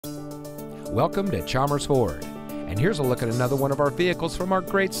Welcome to Chalmers Ford, and here's a look at another one of our vehicles from our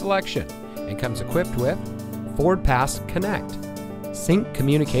great selection, and comes equipped with Ford Pass Connect, Sync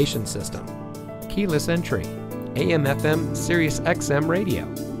Communication System, Keyless Entry, AM/FM Sirius XM radio,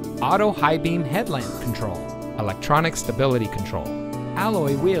 Auto High Beam Headlamp Control, Electronic Stability Control,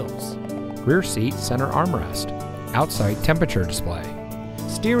 Alloy Wheels, Rear Seat Center Armrest, Outside Temperature Display,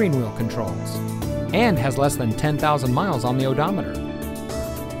 Steering Wheel Controls, and has less than 10,000 miles on the odometer.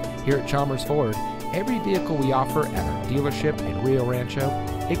 Here at Chalmers Ford, every vehicle we offer at our dealership in Rio Rancho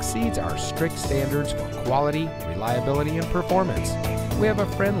exceeds our strict standards for quality, reliability, and performance. We have a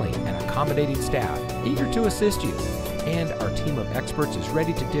friendly and accommodating staff eager to assist you, and our team of experts is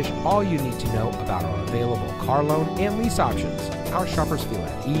ready to dish all you need to know about our available car loan and lease options. Our shoppers feel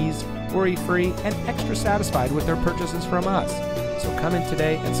at ease, worry-free, and extra satisfied with their purchases from us. So come in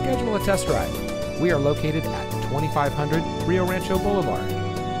today and schedule a test drive. We are located at 2500 Rio Rancho Boulevard.